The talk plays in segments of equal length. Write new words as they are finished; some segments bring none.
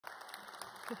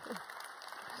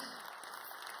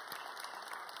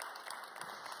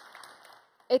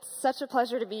It's such a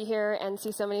pleasure to be here and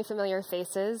see so many familiar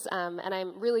faces, and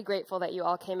I'm really grateful that you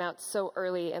all came out so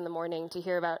early in the morning to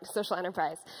hear about social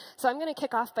enterprise. So I'm going to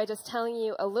kick off by just telling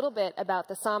you a little bit about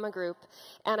the SAMA group,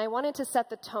 and I wanted to set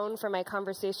the tone for my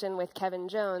conversation with Kevin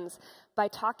Jones by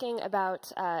talking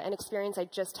about an experience I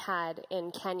just had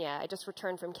in Kenya. I just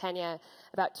returned from Kenya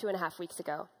about 2.5 weeks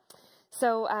ago.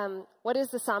 So what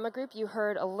is the SAMA group? You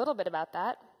heard a little bit about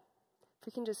that. If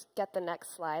we can just get the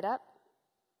next slide up.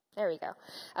 There we go.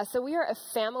 So we are a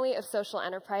family of social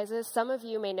enterprises. Some of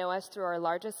you may know us through our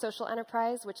largest social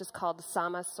enterprise, which is called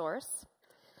Samasource.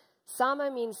 Sama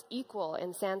means equal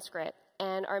in Sanskrit,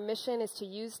 and our mission is to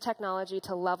use technology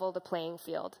to level the playing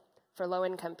field for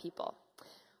low-income people.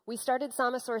 We started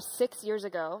Samasource 6 years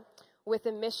ago with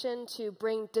a mission to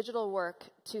bring digital work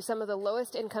to some of the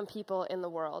lowest income people in the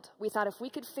world. We thought if we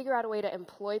could figure out a way to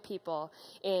employ people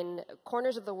in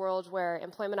corners of the world where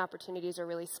employment opportunities are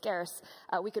really scarce,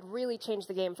 we could really change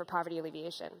the game for poverty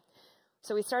alleviation.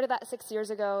 So we started that 6 years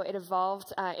ago. It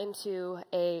evolved into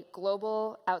a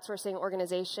global outsourcing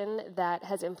organization that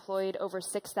has employed over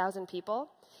 6,000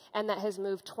 people and that has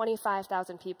moved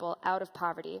 25,000 people out of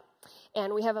poverty.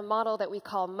 And we have a model that we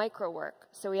call microwork.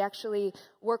 So we actually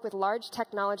work with large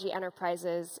technology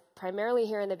enterprises, primarily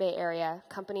here in the Bay Area,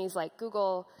 companies like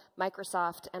Google,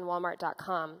 Microsoft, and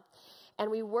Walmart.com. And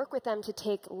we work with them to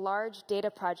take large data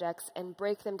projects and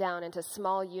break them down into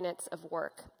small units of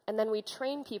work. And then we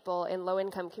train people in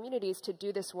low-income communities to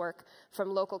do this work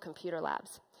from local computer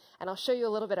labs. And I'll show you a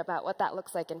little bit about what that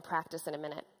looks like in practice in a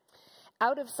minute.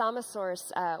 Out of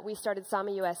Samasource, we started Sama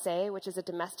USA, which is a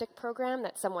domestic program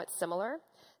that's somewhat similar.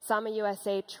 Sama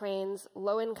USA trains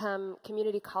low-income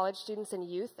community college students and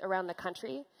youth around the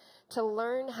country to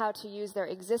learn how to use their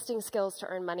existing skills to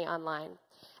earn money online.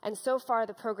 And so far,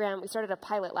 the program, we started a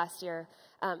pilot last year.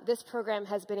 This program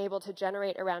has been able to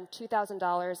generate around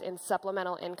 $2,000 in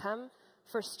supplemental income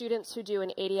for students who do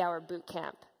an 80-hour boot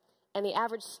camp. And the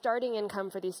average starting income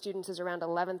for these students is around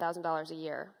 $11,000 a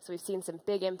year. So we've seen some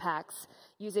big impacts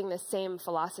using the same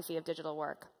philosophy of digital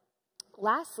work.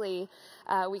 Lastly,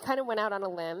 we kind of went out on a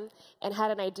limb and had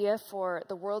an idea for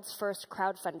the world's first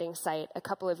crowdfunding site a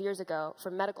couple of years ago for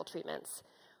medical treatments.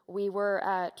 We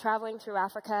were traveling through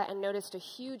Africa and noticed a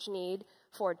huge need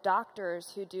for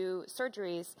doctors who do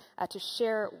surgeries to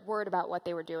share word about what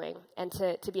they were doing and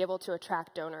to be able to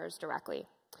attract donors directly.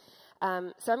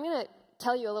 So I'm going to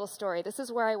tell you a little story. This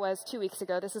is where I was 2 weeks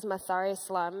ago. This is Mathare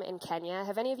slum in Kenya.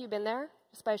 Have any of you been there?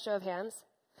 Just by a show of hands.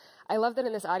 I love that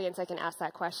in this audience I can ask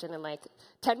that question and like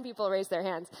 10 people raise their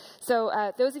hands.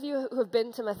 So those of you who have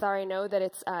been to Mathare know that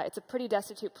it's a pretty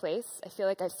destitute place. I feel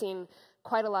like I've seen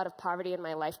quite a lot of poverty in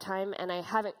my lifetime, and I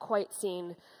haven't quite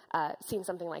seen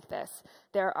something like this.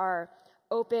 There are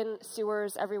open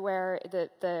sewers everywhere.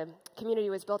 The community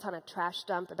was built on a trash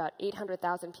dump. About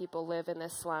 800,000 people live in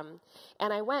this slum.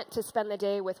 And I went to spend the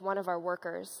day with one of our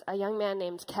workers, a young man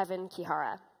named Kevin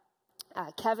Kihara.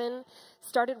 Kevin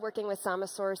started working with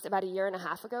Samasource about 1.5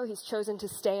 years ago. He's chosen to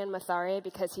stay in Mathare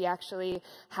because he actually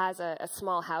has a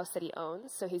small house that he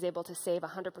owns, so he's able to save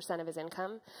 100% of his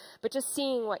income. But just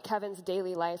seeing what Kevin's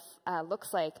daily life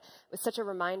looks like was such a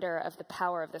reminder of the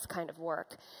power of this kind of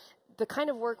work. The kind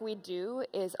of work we do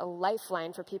is a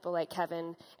lifeline for people like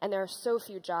Kevin, and there are so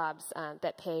few jobs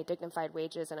that pay dignified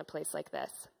wages in a place like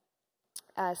this.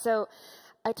 So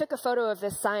I took a photo of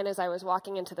this sign as I was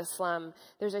walking into the slum.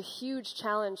 There's a huge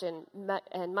challenge in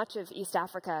much of East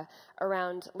Africa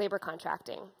around labor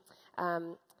contracting.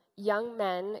 Young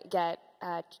men get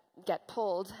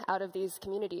pulled out of these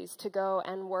communities to go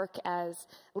and work as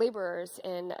laborers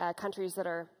in countries that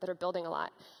are building a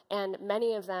lot. And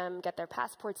many of them get their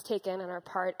passports taken and are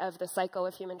part of the cycle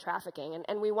of human trafficking.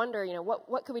 And we wonder,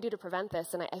 what could we do to prevent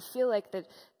this? And I feel like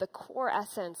the core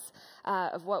essence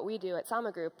of what we do at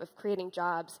Sama Group, of creating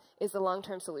jobs, is the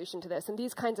long-term solution to this. And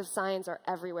these kinds of signs are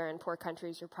everywhere in poor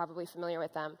countries. You're probably familiar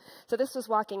with them. So this was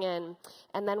walking in,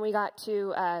 and then we got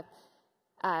to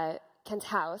Ken's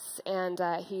house, and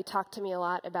he talked to me a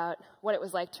lot about what it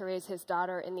was like to raise his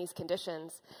daughter in these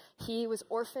conditions. He was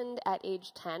orphaned at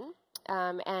age 10,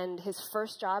 and his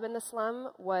first job in the slum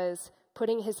was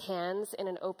putting his hands in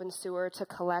an open sewer to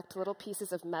collect little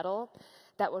pieces of metal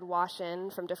that would wash in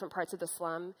from different parts of the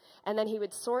slum, and then he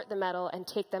would sort the metal and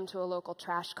take them to a local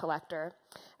trash collector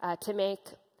to make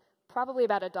probably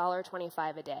about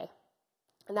 $1.25 a day.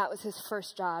 And that was his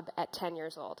first job at 10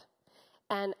 years old.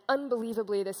 And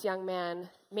unbelievably, this young man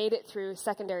made it through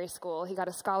secondary school. He got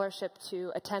a scholarship to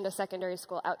attend a secondary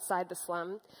school outside the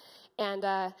slum.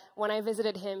 And when I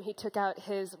visited him, he took out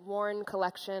his worn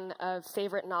collection of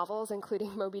favorite novels,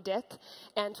 including Moby Dick,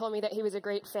 and told me that he was a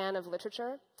great fan of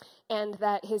literature, and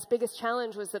that his biggest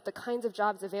challenge was that the kinds of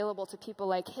jobs available to people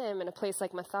like him in a place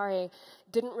like Mathare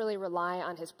didn't really rely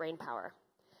on his brain power.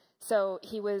 So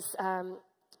he was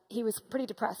pretty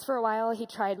depressed for a while. He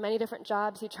tried many different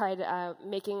jobs. He tried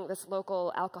making this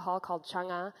local alcohol called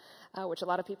changa, which a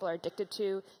lot of people are addicted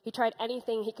to. He tried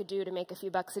anything he could do to make a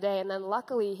few bucks a day, and then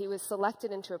luckily he was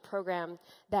selected into a program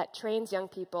that trains young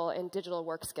people in digital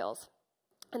work skills.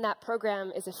 And that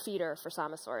program is a feeder for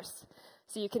Samasource.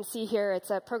 So you can see here, it's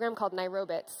a program called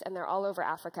Nairobits, and they're all over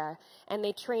Africa. And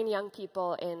they train young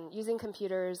people in using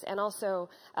computers and also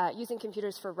using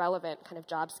computers for relevant kind of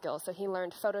job skills. So he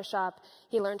learned Photoshop,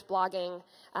 he learned blogging,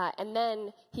 and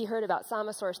then he heard about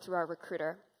Samasource through our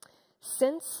recruiter.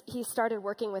 Since he started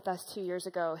working with us 2 years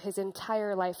ago, his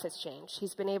entire life has changed.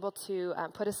 He's been able to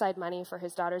put aside money for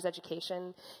his daughter's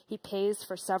education. He pays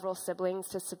for several siblings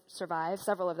to survive.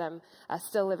 Several of them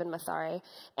still live in Mathare.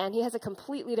 And he has a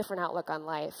completely different outlook on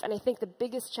life. And I think the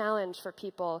biggest challenge for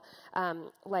people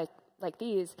like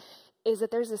these is that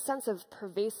there's a sense of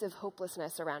pervasive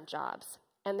hopelessness around jobs.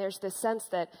 And there's this sense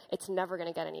that it's never going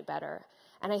to get any better.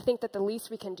 And I think that the least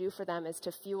we can do for them is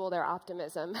to fuel their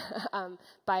optimism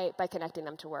by connecting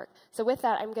them to work. So with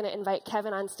that, I'm going to invite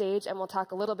Kevin on stage, and we'll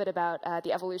talk a little bit about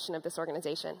the evolution of this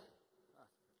organization.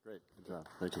 Great. Good job.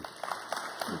 Thank you.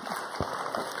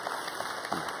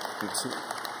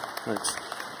 Thanks.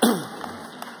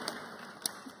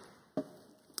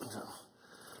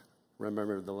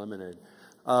 Remember the lemonade.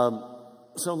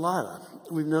 So Leila,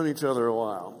 we've known each other a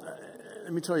while.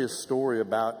 Let me tell you a story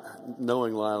about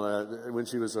knowing Leila when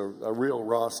she was a real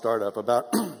raw startup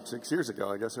about 6 years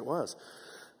ago, I guess it was.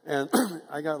 And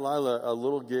I got Leila a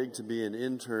little gig to be an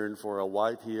intern for a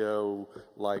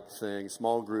YPO-like thing,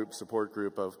 small group, support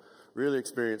group of really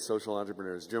experienced social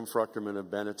entrepreneurs. Jim Fruchterman of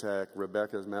Benetech,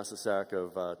 Rebecca Massasak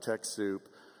of TechSoup,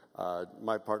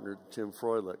 my partner Tim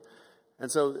Freudlich.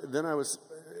 And so then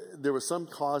there was some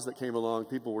cause that came along,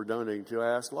 people were donating to.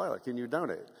 I asked Leila, can you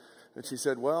donate? And she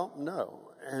said, well,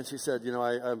 no. And she said, you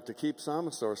know, to keep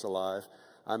Samasource alive,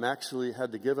 I'm actually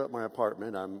had to give up my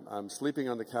apartment. I'm sleeping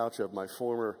on the couch of my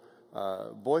former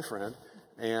boyfriend,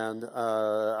 and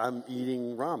I'm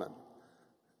eating ramen.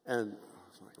 And I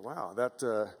was like, wow, that...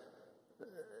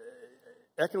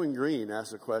 Echoing Green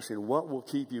asked the question, what will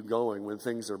keep you going when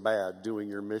things are bad doing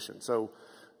your mission? So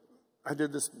I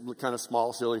did this kind of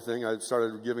small, silly thing. I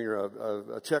started giving her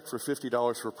a check for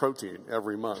 $50 for protein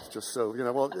every month, just so, you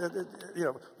know, well, you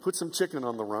know, put some chicken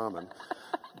on the ramen.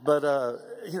 But,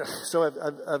 you know, so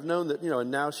I've known that, you know,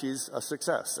 and now she's a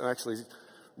success. And actually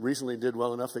recently did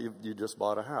well enough that you just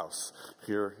bought a house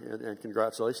here, and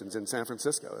congratulations, in San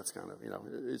Francisco. That's kind of, you know,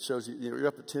 it shows you, you're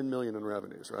up to 10 million in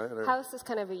revenues, right? House is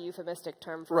kind of a euphemistic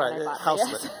term for right, what I bought.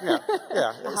 Houselet,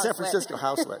 yeah, San Francisco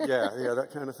houselet, yeah,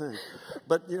 that kind of thing.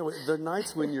 But, you know, the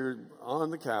nights when you're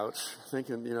on the couch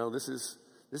thinking, you know, this is,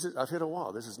 I've hit a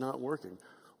wall, this is not working.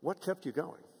 What kept you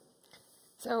going?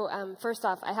 So first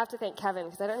off, I have to thank Kevin,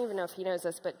 because I don't even know if he knows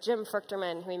this, but Jim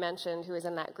Fruchterman, who he mentioned, who was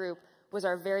in that group, was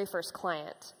our very first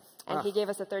client. And he gave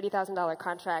us a $30,000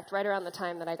 contract right around the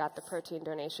time that I got the protein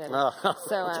donation. So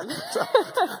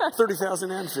 $30,000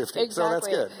 and $50,000. Exactly. So that's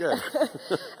good.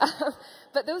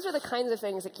 But those are the kinds of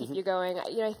things that keep you going.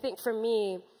 You know, I think for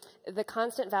me, the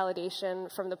constant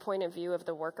validation from the point of view of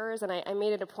the workers, and I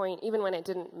made it a point, even when it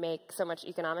didn't make so much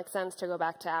economic sense, to go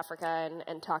back to Africa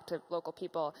and talk to local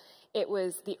people. It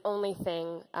was the only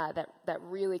thing that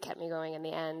really kept me going in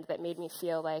the end, that made me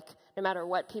feel like no matter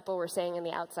what people were saying in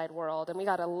the outside world, and we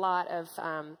got a lot of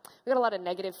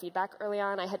negative feedback early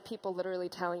on. I had people literally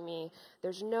telling me,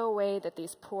 there's no way that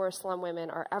these poor slum women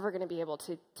are ever going to be able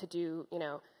to do, you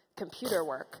know, computer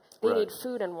work. They need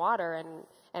food and water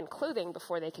and clothing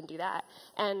before they can do that.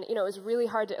 And, you know, it was really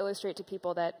hard to illustrate to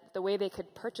people that the way they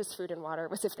could purchase food and water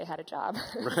was if they had a job.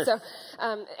 Right. So,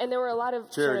 and there were a lot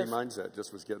of charity mindset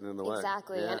just was getting in the way.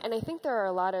 Exactly. Yeah. And I think there are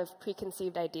a lot of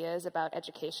preconceived ideas about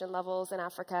education levels in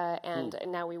Africa, and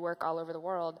now we work all over the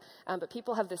world. But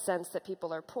people have this sense that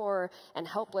people are poor and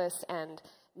helpless and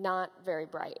not very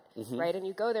bright, right? And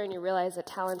you go there and you realize that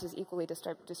talent is equally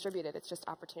distributed. It's just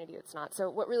opportunity that's not. So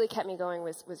what really kept me going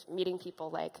was meeting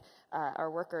people like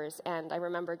our workers. And I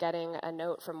remember getting a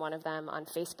note from one of them on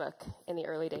Facebook in the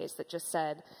early days that just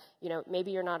said, you know,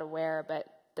 maybe you're not aware, but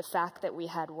the fact that we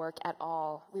had work at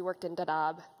all, we worked in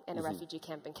Dadaab in a refugee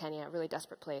camp in Kenya, a really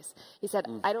desperate place. He said,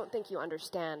 I don't think you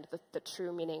understand the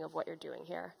true meaning of what you're doing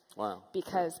here. Wow.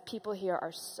 Because people here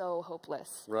are so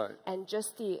hopeless. Right. And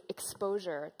just the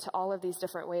exposure to all of these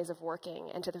different ways of working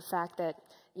and to the fact that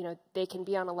they can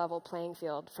be on a level playing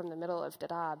field from the middle of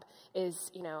Dadaab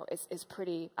is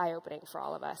pretty eye-opening for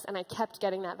all of us. And I kept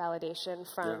getting that validation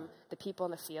from the people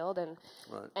in the field. And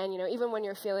even when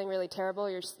you're feeling really terrible,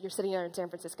 you're sitting there in San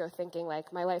Francisco thinking,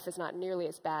 like, my life is not nearly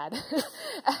as bad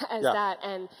as that.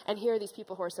 And here are these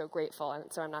people who are so grateful,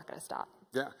 and so I'm not going to stop.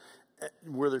 Yeah.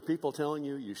 Were there people telling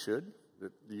you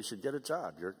that you should get a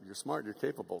job? You're smart. You're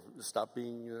capable. Stop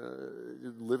being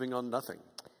living on nothing.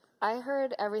 I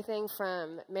heard everything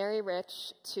from marry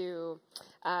rich to,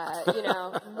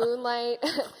 moonlight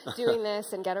doing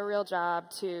this and get a real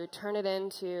job to turn it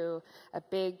into a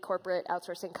big corporate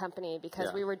outsourcing company,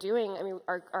 because we were doing,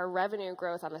 our revenue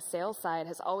growth on the sales side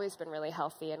has always been really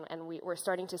healthy, and we're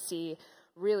starting to see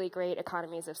really great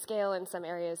economies of scale in some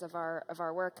areas of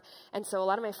our work. And so a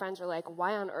lot of my friends were like,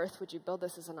 why on earth would you build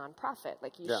this as a nonprofit?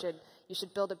 Like, you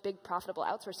should build a big profitable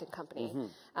outsourcing company.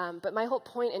 But my whole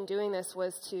point in doing this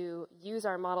was to use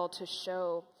our model to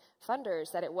show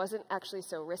funders that it wasn't actually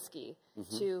so risky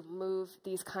to move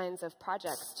these kinds of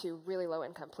projects to really low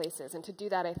income places. And to do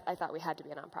that, I thought we had to be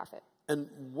a nonprofit. And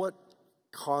what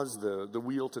caused the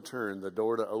wheel to turn, the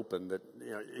door to open, that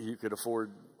you could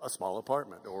afford a small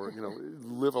apartment, or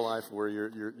live a life where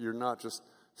you're not just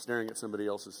staring at somebody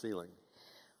else's ceiling?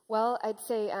 Well, I'd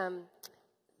say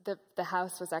the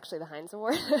house was actually the Heinz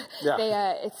Award.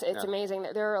 It's amazing.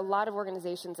 There are a lot of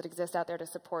organizations that exist out there to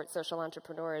support social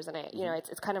entrepreneurs, and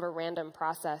it's kind of a random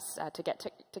process to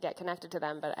get connected to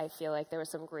them. But I feel like there was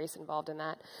some grace involved in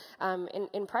that.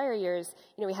 In prior years,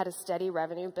 we had a steady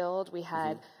revenue build. We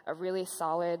had a really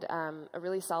solid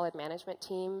management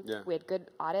team. We had good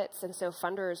audits, and so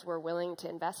funders were willing to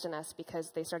invest in us because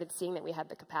they started seeing that we had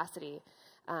the capacity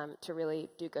to really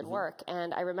do good work.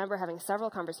 And I remember having several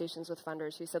conversations with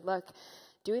funders who said, look,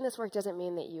 doing this work doesn't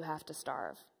mean that you have to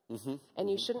starve. And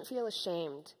you shouldn't feel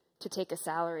ashamed to take a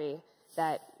salary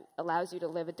that allows you to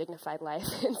live a dignified life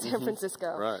in San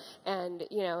Francisco. Right. And,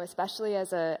 especially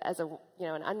as an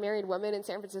unmarried woman in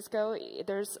San Francisco,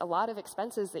 there's a lot of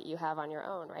expenses that you have on your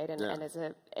own, right?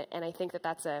 And I think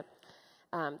that's a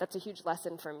huge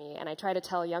lesson for me. And I try to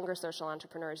tell younger social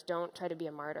entrepreneurs, don't try to be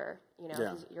a martyr.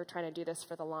 You're trying to do this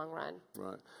for the long run.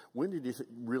 Right. When did you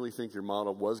really think your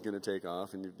model was going to take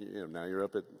off? And now you're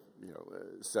up at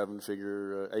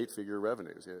 7-figure, 8-figure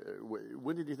revenues.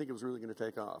 When did you think it was really going to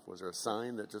take off? Was there a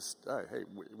sign that just, hey,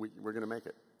 we're going to make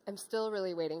it? I'm still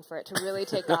really waiting for it to really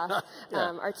take off.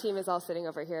 Our team is all sitting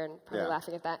over here and probably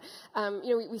laughing at that.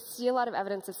 We see a lot of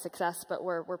evidence of success, but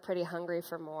we're pretty hungry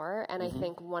for more. And I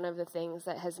think one of the things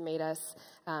that has made us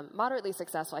moderately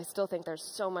successful, I still think there's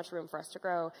so much room for us to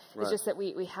grow, is just that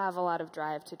we have a lot of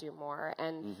drive to do more.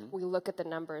 And we look at the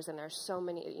numbers, and there's so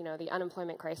many, the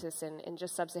unemployment crisis in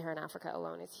just sub-Saharan Africa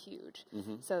alone is huge.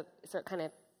 So it kind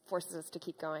of forces us to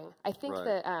keep going. I think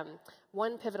that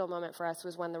one pivotal moment for us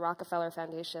was when the Rockefeller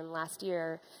Foundation last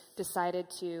year decided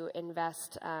to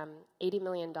invest $80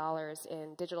 million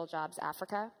in Digital Jobs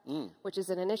Africa, which is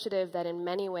an initiative that in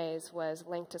many ways was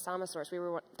linked to Samasource. We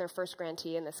were their first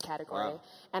grantee in this category.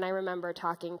 And I remember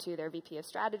talking to their VP of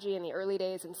strategy in the early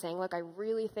days and saying, look, I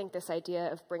really think this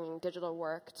idea of bringing digital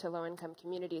work to low-income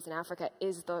communities in Africa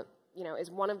is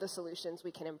one of the solutions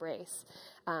we can embrace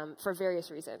for various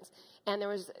reasons. And there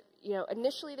was,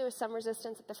 initially there was some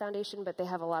resistance at the foundation, but they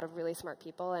have a lot of really smart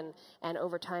people, and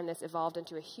over time this evolved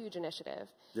into a huge initiative.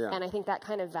 And I think that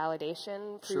kind of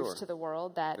validation proves to the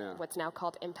world that what's now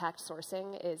called impact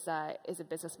sourcing is a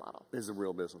business model. Is a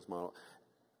real business model.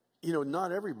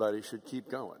 Not everybody should keep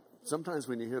going. Sometimes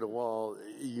when you hit a wall,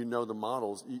 the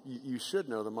models, you should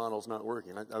know the model's not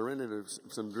working. I ran into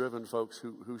some driven folks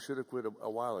who should have quit a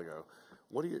while ago.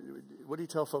 What do you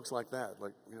tell folks like that?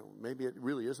 Like, maybe it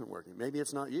really isn't working. Maybe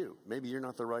it's not you. Maybe you're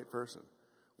not the right person.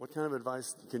 What kind of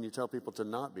advice can you tell people to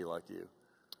not be like you?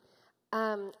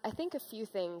 I think a few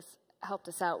things helped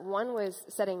us out. One was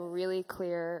setting really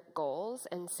clear goals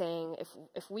and saying,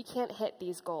 if we can't hit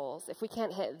these goals, if we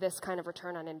can't hit this kind of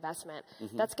return on investment,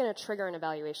 that's going to trigger an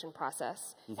evaluation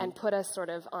process and put us sort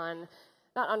of on,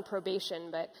 not on probation,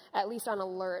 but at least on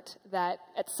alert that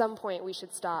at some point we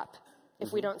should stop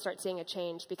if we don't start seeing a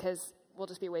change, because we'll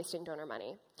just be wasting donor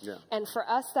money. And for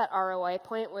us, that ROI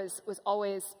point was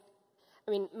always,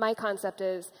 my concept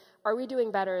is, are we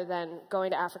doing better than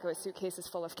going to Africa with suitcases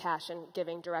full of cash and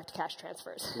giving direct cash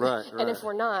transfers? And if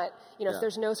we're not, if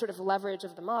there's no sort of leverage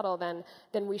of the model, then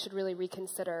we should really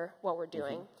reconsider what we're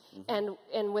doing.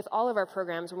 And with all of our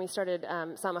programs, when we started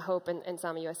Sama Hope and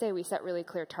Sama USA, we set really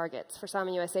clear targets. For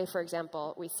Sama USA, for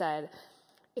example, we said,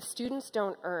 if students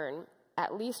don't earn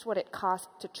at least what it costs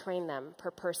to train them per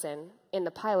person in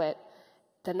the pilot,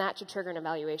 then that should trigger an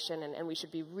evaluation, and we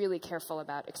should be really careful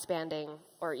about expanding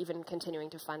or even continuing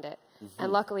to fund it.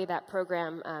 And luckily, that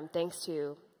program, thanks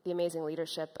to the amazing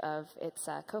leadership of its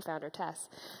co-founder, Tess.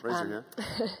 Raise your hand.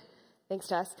 Thanks,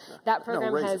 Tess. That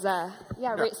program has,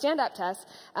 stand up, Tess.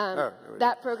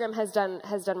 That program has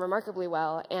done remarkably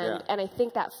well, and I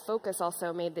think that focus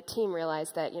also made the team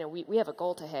realize that we have a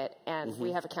goal to hit, and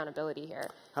we have accountability here.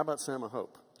 How about Sama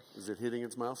Hope? Is it hitting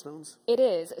its milestones? It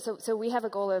is. So we have a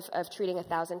goal of treating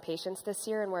 1,000 patients this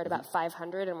year, and we're at about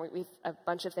 500, and we've a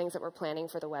bunch of things that we're planning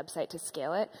for the website to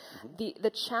scale it. The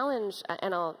challenge,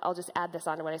 and I'll just add this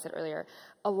on to what I said earlier,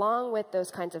 along with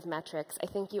those kinds of metrics, I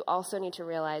think you also need to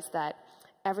realize that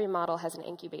every model has an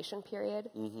incubation period,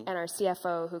 and our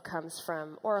CFO, who comes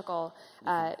from Oracle,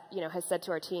 has said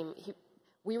to our team,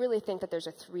 we really think that there's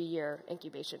a 3-year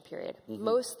incubation period.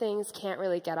 Most things can't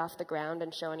really get off the ground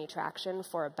and show any traction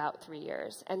for about 3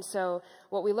 years. And so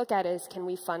what we look at is, can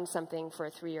we fund something for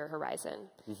a 3-year horizon?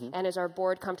 And is our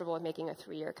board comfortable with making a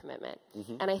 3-year commitment?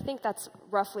 And I think that's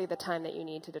roughly the time that you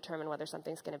need to determine whether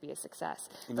something's going to be a success.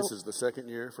 And this is the second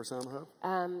year for Sama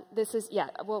Hope? This is,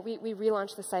 well, we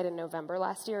relaunched the site in November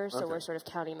last year, so we're sort of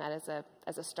counting that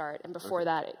as a start. And before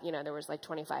that, there was like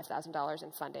 $25,000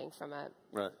 in funding from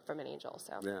an angel.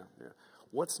 So. Yeah.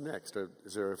 What's next?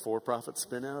 Is there a for-profit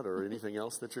spin-out or anything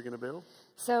else that you're going to build?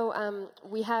 So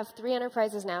we have 3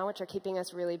 enterprises now, which are keeping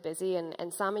us really busy,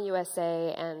 and Sama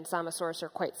USA and Samasource are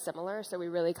quite similar, so we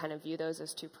really kind of view those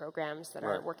as 2 programs that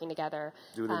are working together.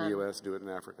 Do it in the U.S., do it in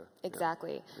Africa.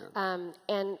 Exactly.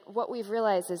 And what we've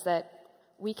realized is that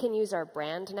we can use our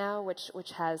brand now,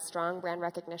 which has strong brand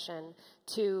recognition,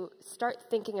 to start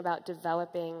thinking about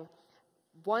developing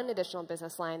one additional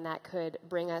business line that could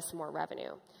bring us more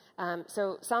revenue.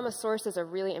 So Samasource is a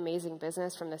really amazing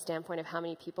business from the standpoint of how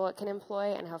many people it can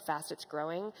employ and how fast it's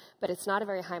growing, but it's not a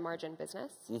very high-margin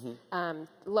business.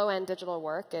 Low-end digital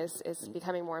work is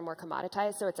becoming more and more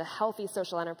commoditized, so it's a healthy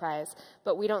social enterprise,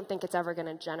 but we don't think it's ever going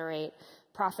to generate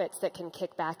profits that can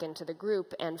kick back into the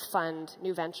group and fund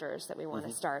new ventures that we want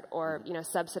to start, or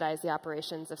subsidize the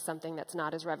operations of something that's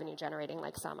not as revenue generating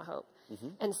like Sama Hope.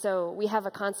 And so we have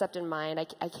a concept in mind.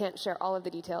 I can't share all of the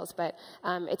details, but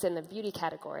it's in the beauty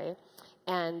category,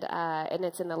 and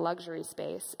it's in the luxury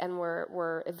space, and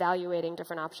we're evaluating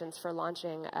different options for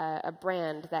launching a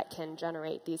brand that can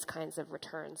generate these kinds of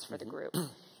returns for the group.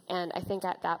 And I think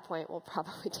at that point we'll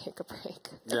probably take a break.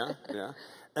 Yeah.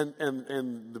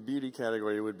 And the beauty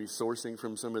category would be sourcing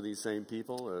from some of these same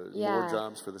people, more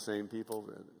jobs for the same people.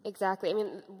 Exactly. I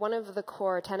mean, one of the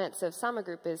core tenets of Sama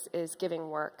Group is giving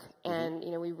work, and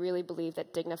we really believe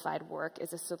that dignified work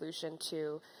is a solution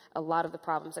to a lot of the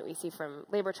problems that we see, from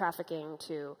labor trafficking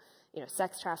to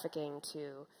sex trafficking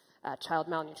to child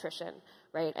malnutrition,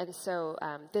 right? And so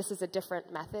this is a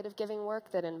different method of giving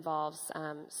work that involves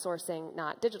sourcing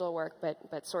not digital work, but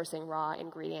sourcing raw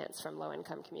ingredients from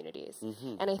low-income communities.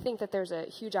 And I think that there's a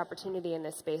huge opportunity in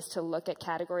this space to look at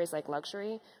categories like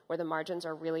luxury, where the margins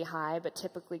are really high, but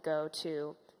typically go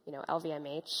to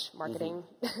LVMH marketing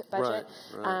budget,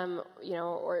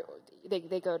 or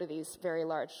they go to these very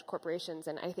large corporations,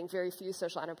 and I think very few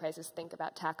social enterprises think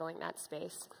about tackling that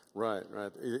space. Right.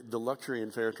 The luxury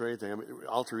and fair trade thing,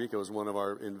 Alter Eco is one of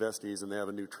our investees, and they have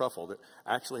a new truffle that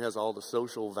actually has all the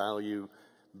social value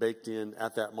baked in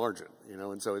at that margin,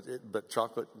 and so but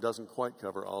chocolate doesn't quite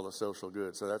cover all the social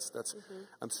goods. So that's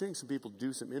I'm seeing some people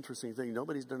do some interesting things.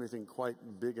 Nobody's done anything quite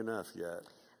big enough yet.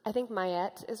 I think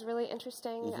Mayette is really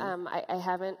interesting. I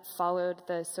haven't followed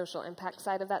the social impact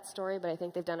side of that story, but I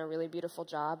think they've done a really beautiful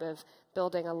job of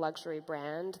building a luxury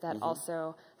brand that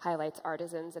also highlights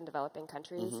artisans in developing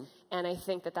countries. And I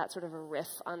think that that's sort of a riff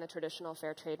on the traditional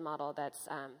fair trade model that's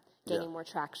gaining more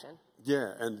traction.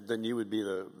 Yeah, and then you would be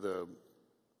the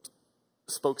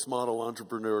spokesmodel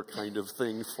entrepreneur kind of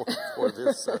thing for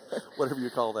this, whatever you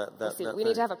call that. We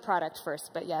need to have a product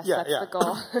first, but yes, that's the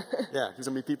goal.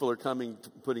 Because people are coming,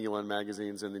 putting you on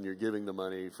magazines, and then you're giving the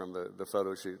money from the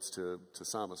photo shoots to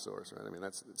Samasource, right? I mean,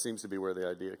 it seems to be where the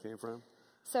idea came from.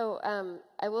 So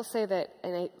I will say that,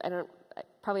 and I don't.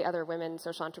 Probably other women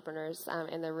social entrepreneurs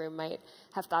in the room might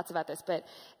have thoughts about this, but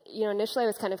initially I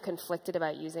was kind of conflicted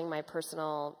about using my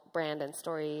personal brand and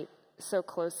story so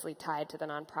closely tied to the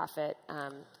nonprofit,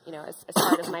 as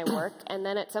part of my work. And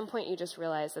then at some point you just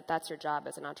realize that that's your job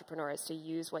as an entrepreneur, is to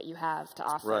use what you have to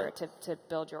offer to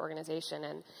build your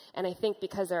organization. And I think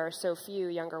because there are so few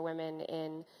younger women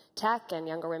in tech and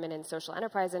younger women in social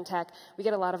enterprise in tech, we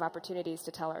get a lot of opportunities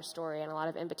to tell our story and a lot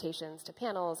of invitations to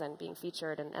panels and being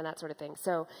featured and that sort of thing.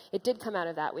 So it did come out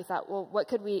of that. We thought, well,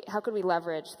 how could we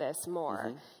leverage this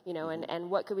more? You know, and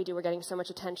what could we do? We're getting so much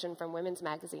attention from women's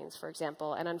magazines, for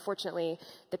example, and unfortunately,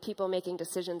 the people making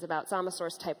decisions about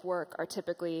Samasource type work are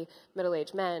typically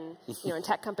middle-aged men, you know, in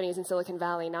tech companies in Silicon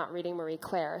Valley, not reading Marie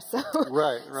Claire. So,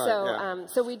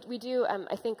 so we do.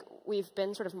 I think we've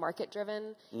been sort of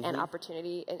market-driven and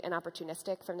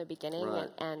opportunistic from the beginning,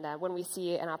 and when we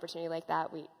see an opportunity like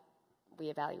that, we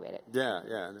evaluate it. Yeah,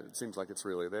 and it seems like it's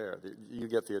really there. You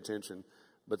get the attention,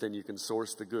 but then you can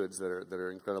source the goods that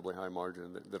are incredibly high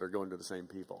margin that are going to the same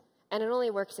people. And it only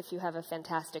works if you have a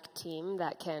fantastic team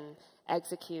that can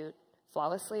execute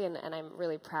flawlessly, and I'm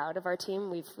really proud of our team.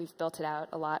 We've built it out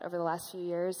a lot over the last few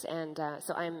years, and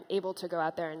so I'm able to go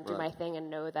out there and do my thing and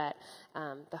know that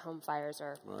the home fires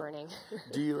are burning.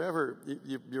 Do you ever,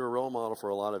 you're a role model for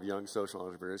a lot of young social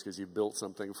entrepreneurs because you built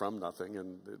something from nothing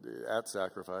and at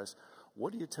sacrifice.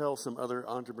 What do you tell some other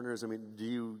entrepreneurs? I mean, do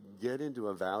you get into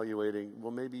evaluating,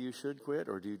 well, maybe you should quit,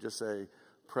 or do you just say,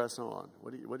 press on?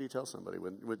 What do you tell somebody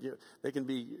when they can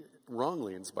be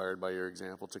wrongly inspired by your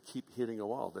example to keep hitting a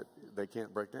wall that they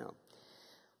can't break down?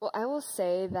 Well, I will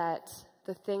say that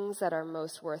the things that are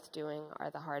most worth doing are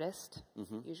the hardest,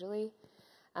 usually.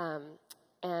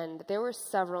 And there were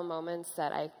several moments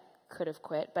that I could have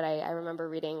quit, but I remember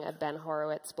reading a Ben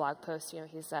Horowitz blog post. You know,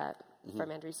 he's from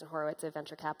Andreessen Horowitz, a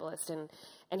venture capitalist, and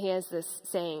he has this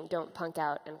saying, "Don't punk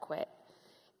out and quit."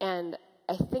 And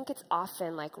I think it's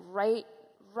often like right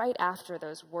after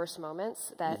those worst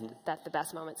moments that the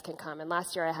best moments can come. And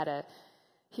last year I had a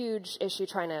huge issue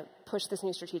trying to push this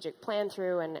new strategic plan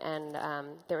through, and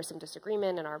there was some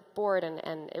disagreement in our board,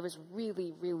 and it was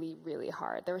really, really, really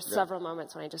hard. There were several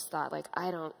moments when I just thought, like, I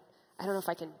don't know if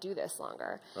I can do this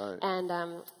longer. And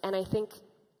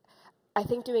I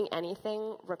think doing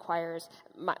anything requires,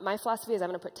 my philosophy is I'm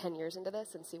going to put 10 years into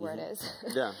this and see where it is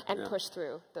and push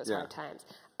through those hard times.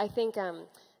 I think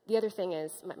the other thing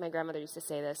is, my grandmother used to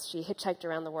say this, she hitchhiked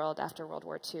around the world after World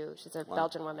War II. She's a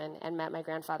Belgian woman and met my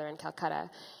grandfather in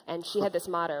Calcutta. And she had this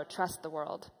motto, trust the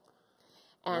world.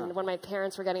 And when my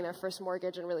parents were getting their first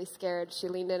mortgage and really scared, she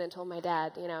leaned in and told my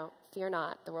dad, you know, fear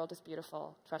not, the world is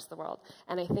beautiful, trust the world.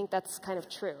 And I think that's kind of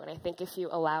true. And I think if you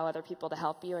allow other people to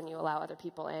help you and you allow other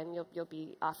people in, you'll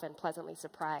be often pleasantly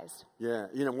surprised. Yeah,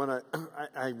 you know, when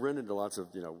I run into lots of,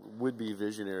 you know, would-be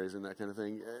visionaries and that kind of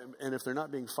thing, and if they're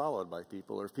not being followed by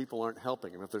people, or if people aren't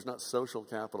helping them, if there's not social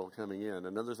capital coming in,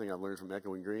 another thing I've learned from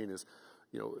Echoing Green is,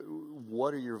 you know,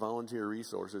 what are your volunteer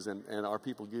resources, and are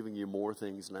people giving you more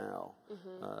things now?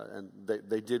 And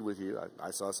they did with you.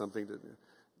 I saw something that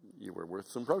you were worth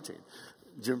some protein.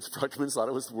 Jim Fruchtman thought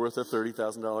it was worth a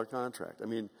 $30,000 contract. I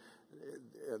mean,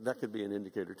 that could be an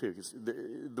indicator too, because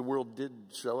the world did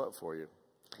show up for you.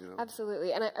 You know?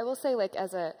 Absolutely, and I will say, like,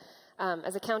 as a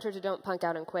counter to don't punk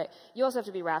out and quit, you also have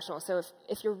to be rational. So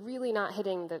if you're really not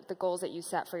hitting the goals that you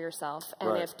set for yourself,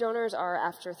 and if donors are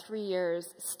after 3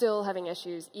 years still having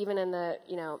issues, even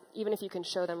if you can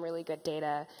show them really good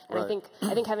data, and I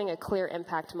think having a clear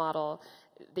impact model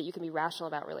that you can be rational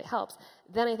about really helps,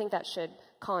 then I think that should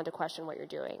call into question what you're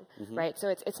doing, right? So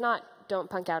it's not don't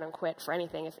punk out and quit for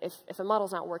anything. If a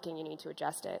model's not working, you need to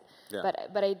adjust it.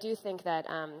 But I do think that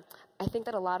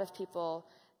a lot of people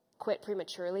quit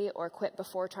prematurely or quit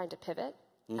before trying to pivot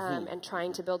and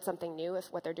trying to build something new if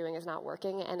what they're doing is not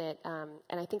working. And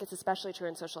I think it's especially true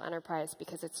in social enterprise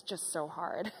because it's just so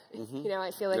hard. You know,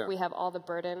 I feel like we have all the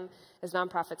burden as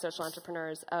nonprofit social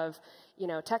entrepreneurs of, you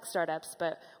know, tech startups,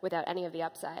 but without any of the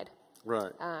upside.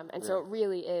 And so it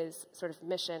really is sort of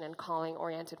mission and calling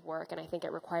oriented work, and I think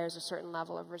it requires a certain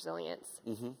level of resilience.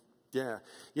 Yeah,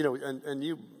 you know, and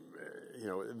you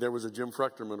know, there was a Jim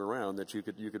Fruchterman around that you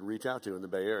could reach out to in the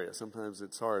Bay Area. Sometimes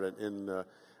it's hard. In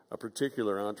a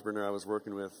particular entrepreneur I was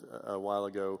working with a while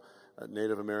ago, a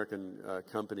Native American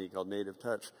company called Native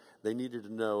Touch, they needed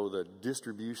to know the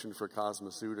distribution for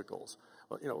cosmeceuticals.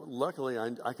 Well, you know, luckily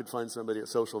I could find somebody at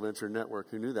Social Venture Network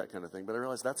who knew that kind of thing, but I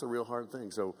realized that's a real hard thing.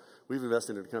 So we've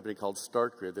invested in a company called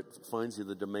StartGrid that finds you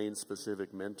the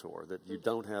domain-specific mentor that you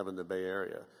don't have in the Bay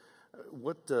Area.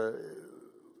 What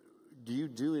do you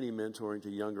do any mentoring to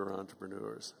younger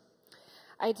entrepreneurs?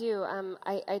 I do.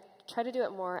 I try to do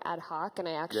it more ad hoc, and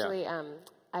I actually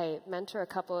I mentor a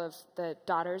couple of the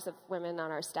daughters of women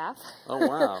on our staff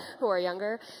who are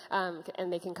younger,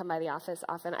 and they can come by the office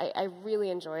often. I really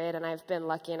enjoy it, and I've been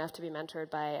lucky enough to be mentored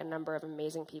by a number of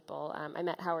amazing people. I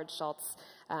met Howard Schultz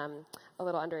a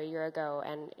little under a year ago,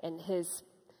 and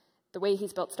the way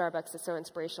he's built Starbucks is so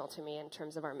inspirational to me in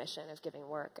terms of our mission of giving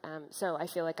work. So I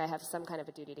feel like I have some kind of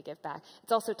a duty to give back.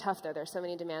 It's also tough, though. There's so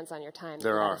many demands on your time.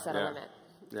 There are. Set a limit.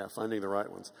 Yeah, finding the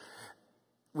right ones.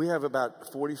 We have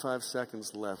about 45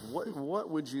 seconds left. What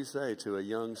would you say to a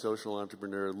young social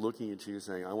entrepreneur looking at you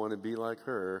saying, I want to be like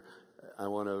her, I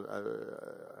want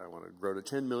to grow to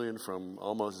 10 million from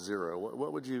almost zero?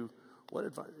 What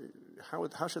advice,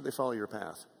 how should they follow your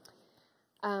path?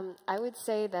 I would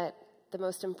say that the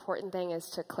most important thing is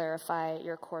to clarify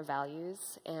your core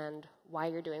values and why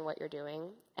you're doing what you're doing,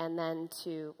 and then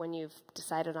when you've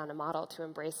decided on a model, to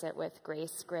embrace it with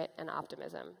grace, grit, and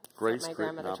optimism. Grace, my grit,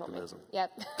 grandmother and told optimism. Me.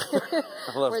 Yep.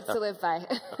 I love Words that. to live by.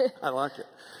 I like it.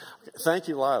 Okay. Thank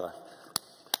you, Lila.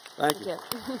 Thank you. Thank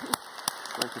you.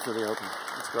 Thank you for the opening.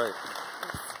 It's great.